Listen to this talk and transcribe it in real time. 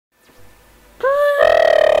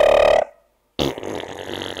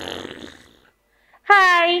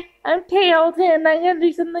I'm Tails and I'm gonna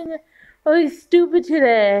do something really stupid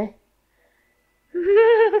today. Get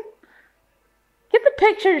the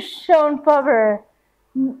picture shown, Flubber.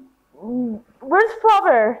 Where's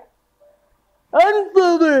Flubber? I'm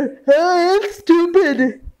Flubber. I am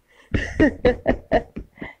stupid.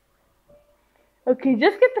 Okay,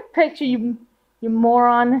 just get the picture, you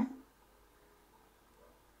moron.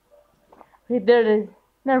 Okay, there it is.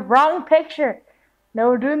 No, wrong picture. No,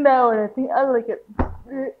 we're doing that one. I think I like it.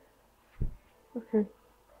 Okay.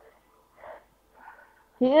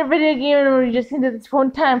 In a video game, we're just gonna do this one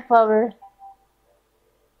time, Flubber.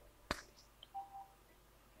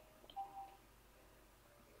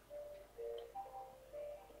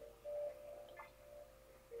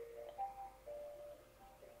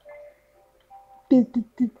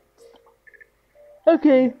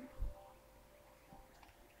 Okay.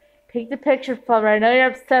 Take the picture, Flubber. I know you're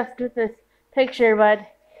obsessed with this picture, but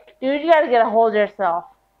dude, you gotta get a hold of yourself.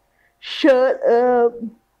 Shut up.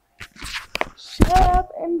 Shut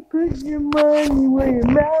up and put your money where your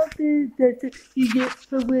mouth is. That's what you get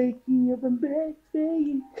for waking up and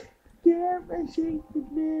breastfeeding. Get up and shake the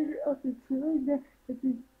glitter off the floor.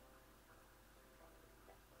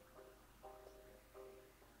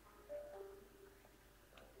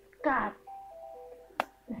 God. What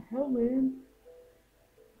the hell, man?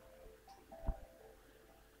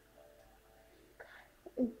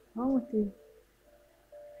 What is wrong with you?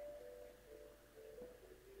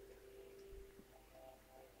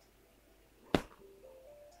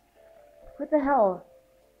 What the hell?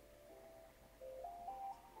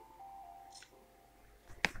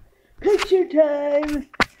 Picture time!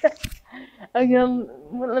 I'm gonna,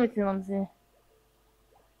 let me see.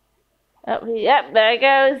 Oh, yep, there it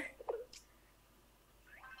goes.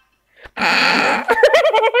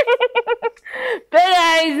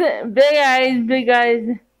 Big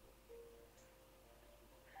eyes.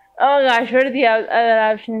 Oh gosh, what are the other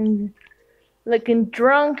options? Looking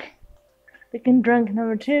drunk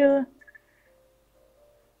number 2.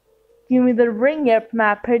 Give me the ring up,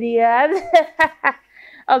 my pretty ass.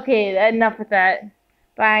 Okay, enough with that.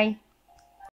 Bye.